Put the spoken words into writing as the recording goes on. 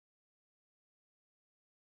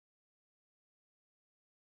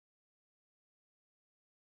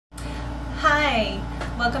Hi,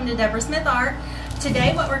 welcome to Deborah Smith Art.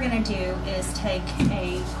 Today what we're going to do is take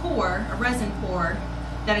a resin pour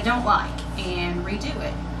that I don't like and redo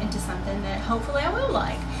it into something that hopefully I will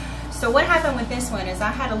like. So what happened with this one is I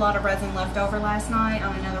had a lot of resin left over last night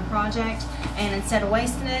on another project, and instead of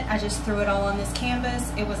wasting it, I just threw it all on this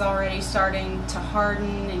canvas. It was already starting to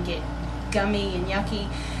harden and get gummy and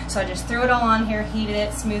yucky, so I just threw it all on here, heated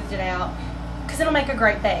it, smoothed it out, because it'll make a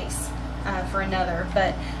great base for another,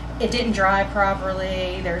 but it didn't dry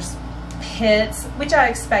properly. There's pits, which I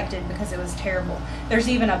expected because it was terrible. There's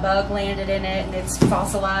even a bug landed in it and it's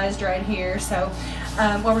fossilized right here. So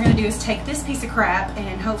what we're going to do is take this piece of crap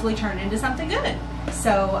and hopefully turn it into something good.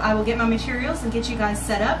 So I will get my materials and get you guys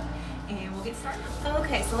set up and we'll get started.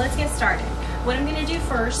 Okay, so let's get started. What I'm going to do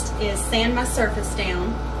first is sand my surface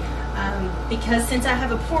down because since I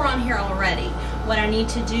have a pour on here already, what I need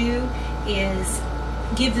to do is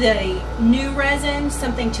give the new resin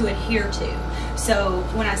something to adhere to. So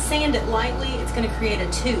when I sand it lightly, it's going to create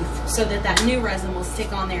a tooth so that that new resin will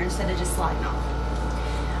stick on there instead of just sliding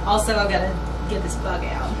off. Also, I've got to get this bug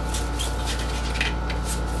out.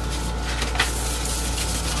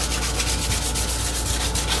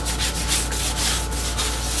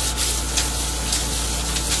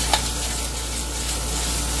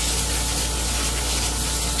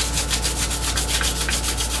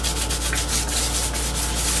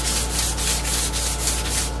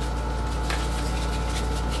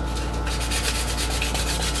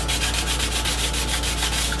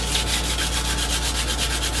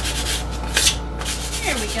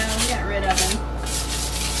 There we go, we got rid of him.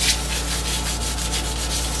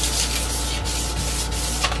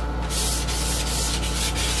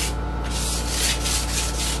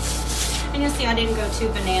 And you'll see I didn't go too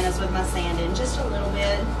bananas with my sanding, just a little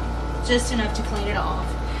bit, just enough to clean it off.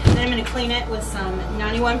 And then I'm going to clean it with some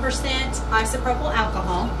 91% isopropyl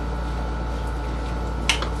alcohol.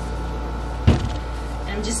 And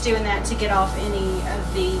I'm just doing that to get off any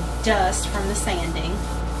of the dust from the sanding.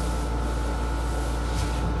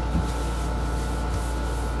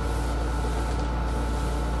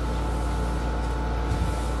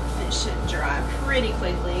 Should dry pretty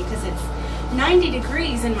quickly because it's 90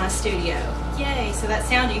 degrees in my studio. Yay! So that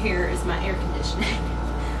sound you hear is my air conditioning.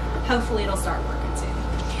 Hopefully it'll start working soon.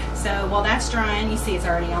 So while that's drying, you see it's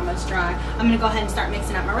already almost dry, I'm going to go ahead and start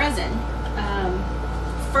mixing up my resin.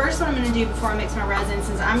 First, what I'm going to do before I mix my resin,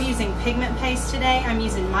 since I'm using pigment paste today, I'm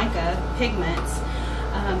using mica pigments.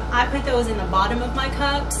 I put those in the bottom of my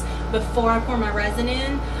cups before I pour my resin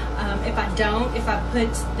in. If I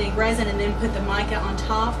put the resin and then put the mica on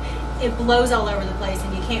top, it blows all over the place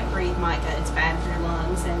and you can't breathe mica. It's bad for your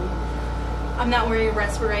lungs, and I'm not wearing a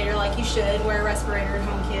respirator like you should. Wear a respirator at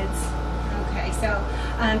home, kids. Okay, so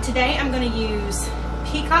today I'm going to use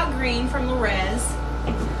peacock green from Lerez,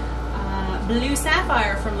 blue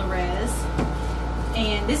sapphire from Lerez,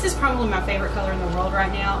 and this is probably my favorite color in the world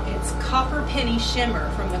right now. It's copper penny shimmer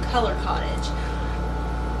from the Color Cottage.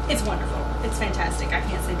 It's wonderful. It's fantastic. I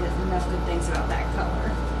can't say enough good things about that color.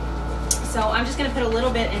 So I'm just going to put a little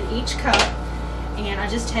bit in each cup, and I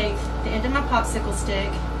just take the end of my popsicle stick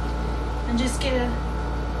and just get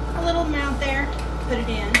a little amount there, put it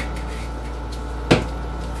in.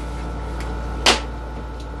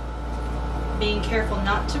 Being careful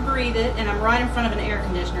not to breathe it, and I'm right in front of an air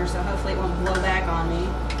conditioner, so hopefully it won't blow back on me.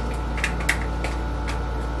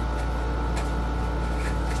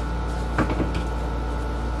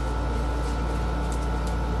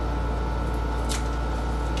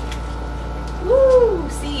 Woo!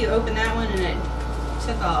 See, you open that one and it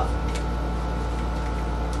took off.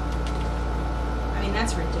 I mean,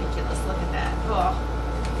 that's ridiculous. Look at that. Oh,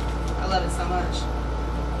 I love it so much.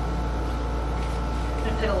 I'm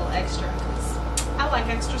going to put a little extra because I like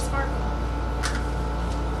extra sparkle.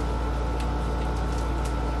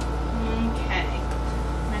 Okay.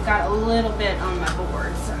 I got a little bit on my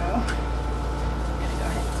board, so I'm going to go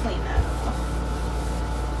ahead and clean that off.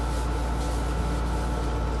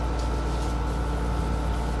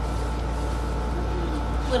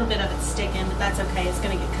 A little bit of it's sticking, but that's okay. It's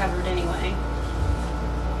going to get covered anyway.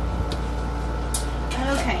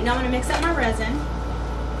 Okay, now I'm going to mix up my resin.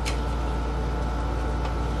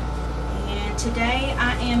 And today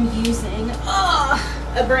I am using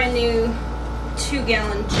a brand new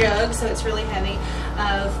 2-gallon jug, so it's really heavy,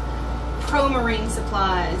 of Pro-Marine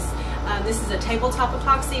Supplies. This is a tabletop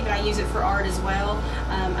epoxy, but I use it for art as well.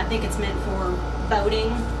 I think it's meant for boating,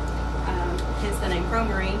 hence the name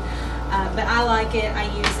Pro-Marine. But I like it, I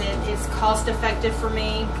use it, it's cost effective for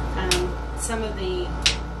me. Some of the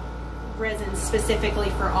resins specifically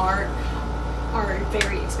for art are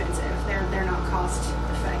very expensive. They're not cost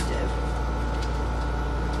effective.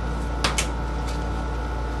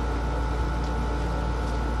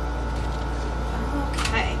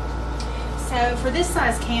 So for this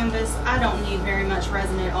size canvas, I don't need very much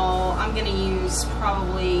resin at all. I'm going to use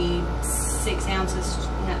probably 6 ounces.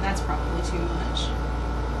 No, that's probably too much.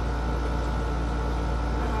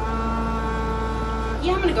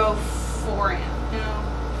 Yeah, I'm going to go 4 ounces.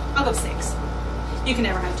 No, I'll go 6. You can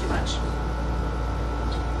never have too much.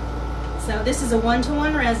 So this is a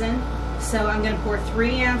 1-to-1 resin. So I'm going to pour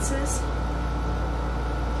 3 ounces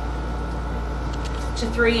to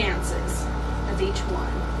 3 ounces of each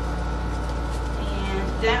one.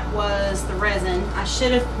 And that was the resin. I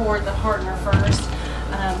should have poured the hardener first.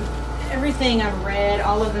 Everything I've read,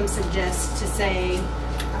 all of them suggest to say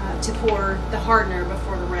to pour the hardener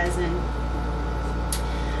before the resin.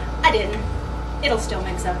 I didn't. It'll still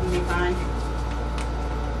mix up and be fine.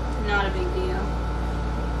 Not a big deal.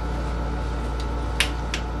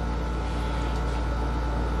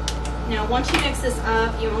 Now once you mix this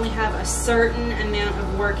up, you only have a certain amount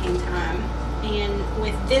of working time. And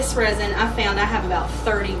with this resin, I found I have about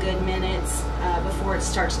 30 good minutes before it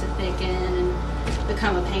starts to thicken and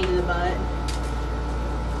become a pain in the butt.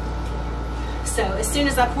 So as soon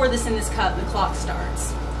as I pour this in this cup, the clock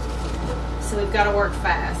starts. So we've got to work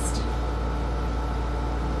fast.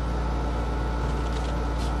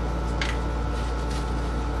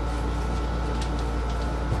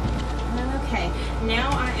 Okay,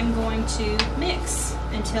 now I am going to mix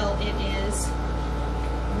until it is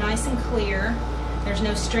nice and clear. There's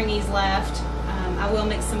no stringies left. I will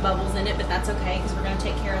mix some bubbles in it, but that's okay because we're going to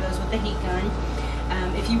take care of those with the heat gun.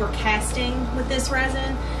 If you were casting with this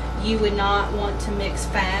resin, you would not want to mix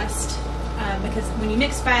fast because when you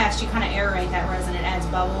mix fast, you kind of aerate that resin. It adds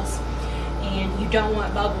bubbles, and you don't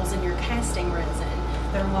want bubbles in your casting resin.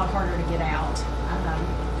 They're a lot harder to get out.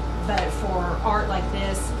 But for art like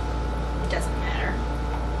this, it doesn't matter.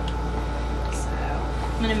 So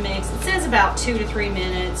I'm going to mix. It says about 2 to 3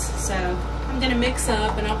 minutes, so I'm going to mix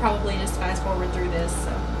up, and I'll probably just fast forward through this.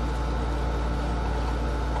 So.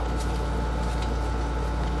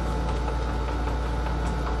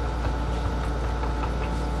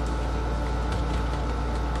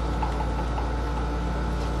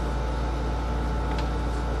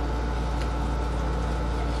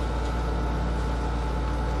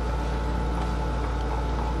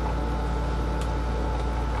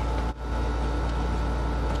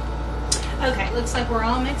 Okay, looks like we're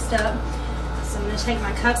all mixed up. So I'm going to take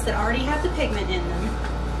my cups that already have the pigment in them,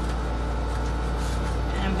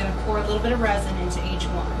 and I'm going to pour a little bit of resin into each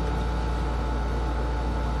one.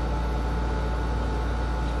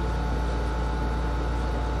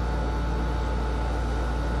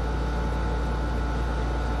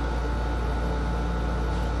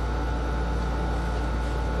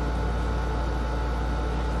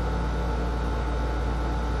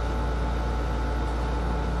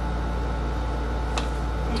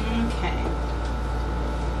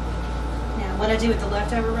 What I do with the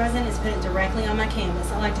leftover resin is put it directly on my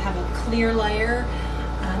canvas. I like to have a clear layer.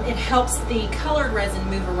 It helps the colored resin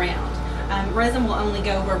move around. Resin will only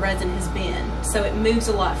go where resin has been, so it moves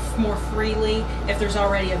a lot more freely if there's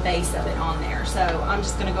already a base of it on there. So I'm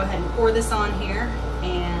just going to go ahead and pour this on here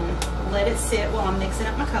and let it sit while I'm mixing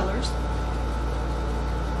up my colors.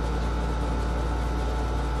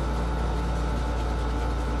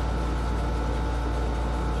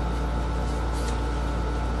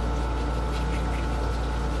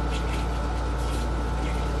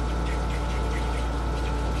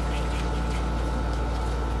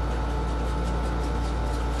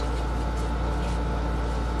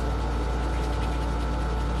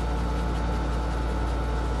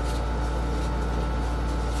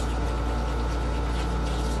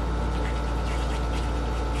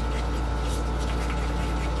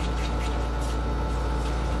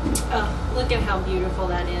 Oh, look at how beautiful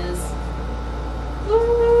that is.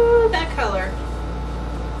 Ooh, that color.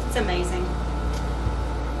 It's amazing.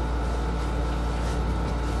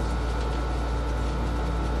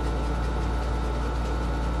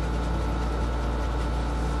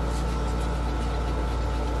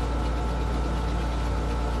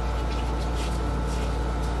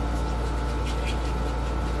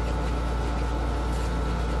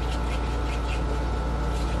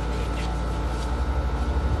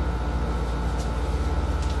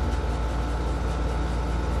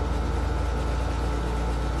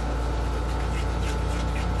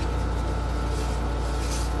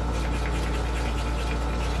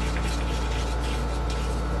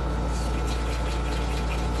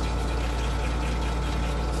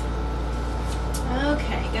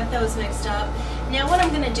 Those mixed up. Now what I'm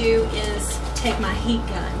going to do is take my heat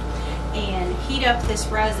gun and heat up this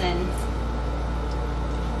resin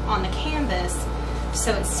on the canvas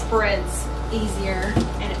so it spreads easier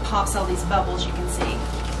and it pops all these bubbles you can see.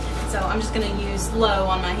 So I'm just going to use low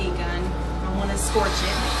on my heat gun. I don't want to scorch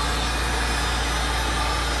it.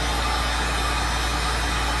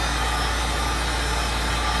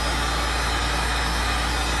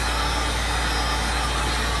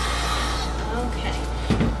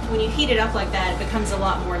 When you heat it up like that, it becomes a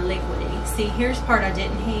lot more liquidy. See, here's part I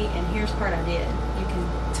didn't heat and here's part I did. You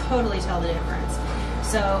can totally tell the difference.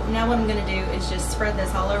 So now what I'm going to do is just spread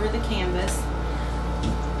this all over the canvas.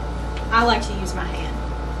 I like to use my hand.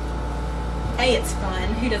 A, it's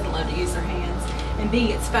fun. Who doesn't love to use their hands? And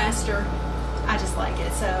B, it's faster. I just like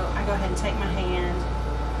it. So I go ahead and take my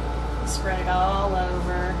hand, spread it all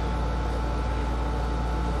over.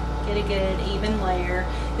 Get a good even layer.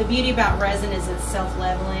 The beauty about resin is it's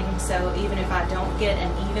self-leveling, so even if I don't get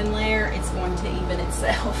an even layer, it's going to even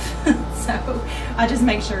itself. So I just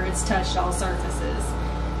make sure it's touched all surfaces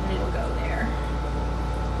and it'll go there.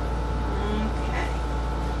 Okay.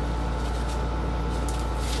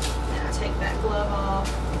 Then I take that glove off.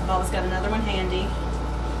 I've always got another one handy.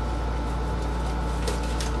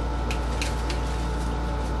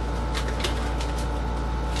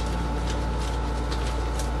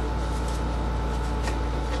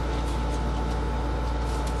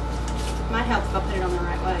 Might help if I put it on the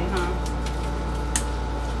right way, huh?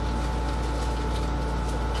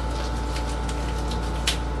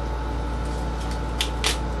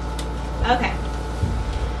 Okay.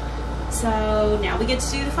 So now we get to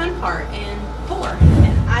do the fun part and pour.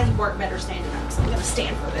 And I work better standing up, so I'm going to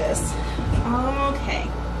stand for this. Okay.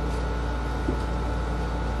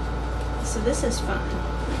 So this is fun.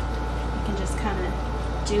 I can just kind of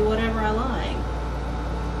do whatever I like.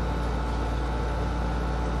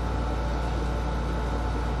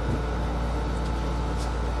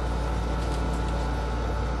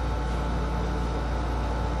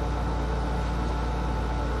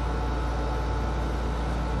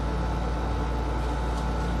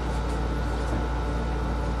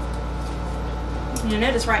 You'll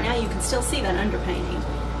notice right now you can still see that underpainting.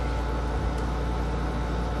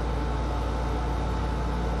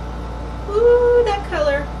 Ooh, that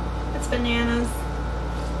color. That's bananas.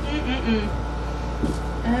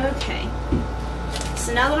 Okay.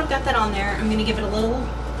 So now that I've got that on there, I'm going to give it a little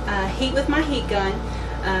heat with my heat gun.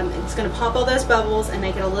 It's going to pop all those bubbles and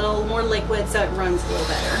make it a little more liquid so it runs a little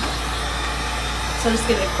better. So just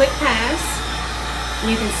give it a quick pass.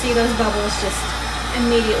 And you can see those bubbles just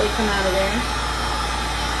immediately come out of there.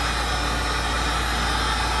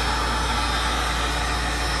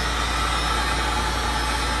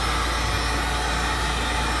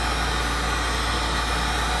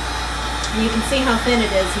 And you can see how thin it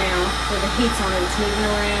is now where the heat's on it. It's moving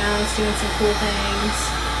around, it's doing some cool things.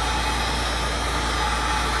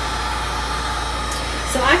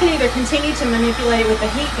 So I can either continue to manipulate it with the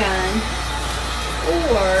heat gun,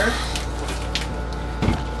 or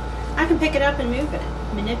I can pick it up and move it,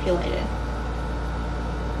 manipulate it.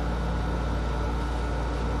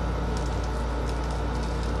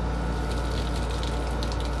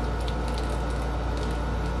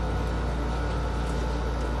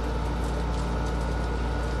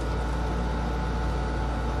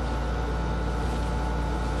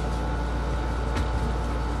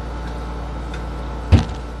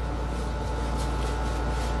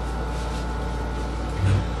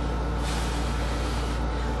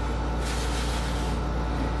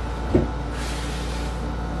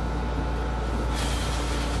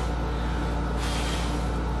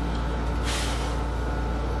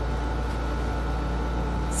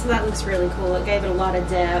 So that looks really cool. It gave it a lot of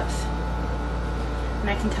depth. And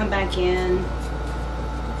I can come back in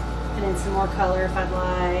and in some more color if I'd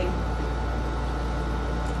like.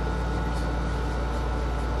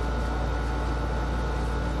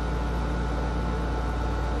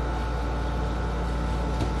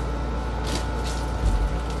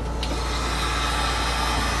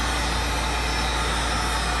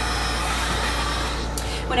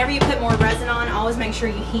 Whenever you put more resin on, always make sure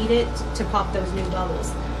you heat it to pop those new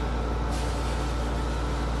bubbles.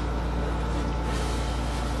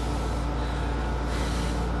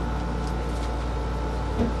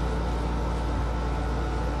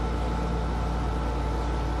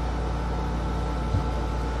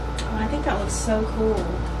 Oh, I think that looks so cool.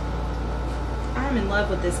 I'm in love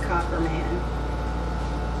with this copper, man.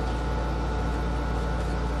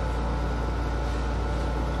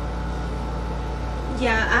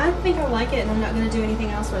 Yeah, I think I like it, and I'm not going to do anything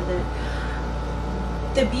else with it.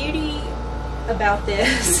 The beauty about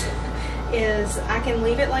this is I can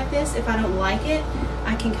leave it like this. If I don't like it,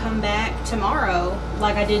 I can come back tomorrow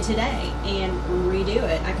like I did today and redo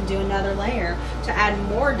it. I can do another layer to add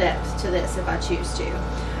more depth to this if I choose to.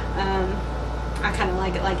 I kind of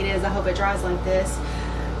like it like it is. I hope it dries like this.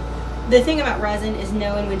 The thing about resin is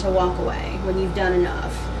knowing when to walk away, when you've done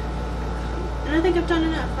enough. And I think I've done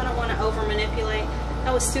enough. I don't want to over manipulate.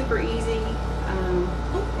 That was super easy.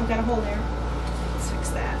 Oh, I've got a hole there. Let's fix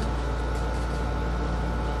that.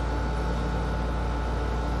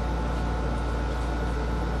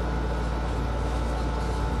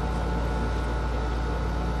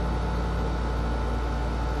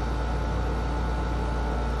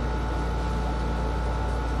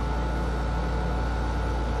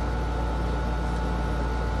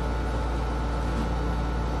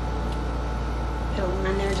 Put a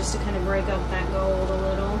line there just to kind of break up that gold a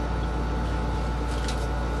little.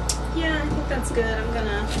 Yeah, I think that's good. I'm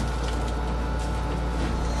gonna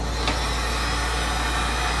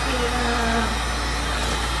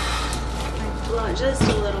blow it just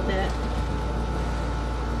a little bit.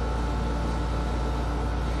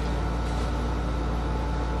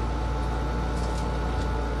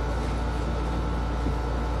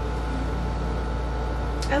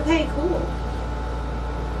 Okay, cool.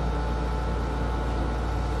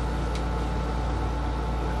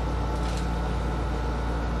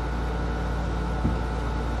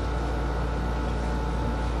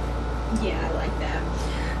 Yeah, I like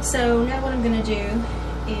that. So now what I'm going to do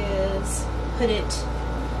is put it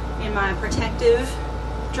in my protective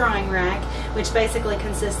drying rack, which basically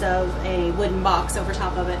consists of a wooden box over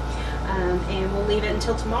top of it. And we'll leave it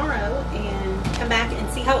until tomorrow and come back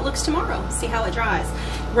and see how it looks tomorrow, see how it dries.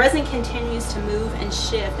 Resin continues to move and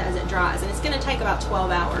shift as it dries, and it's going to take about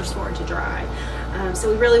 12 hours for it to dry.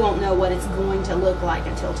 So we really won't know what it's going to look like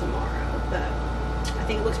until tomorrow, but I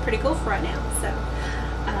think it looks pretty cool for right now. So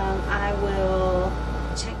I will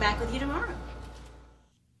check back with you tomorrow.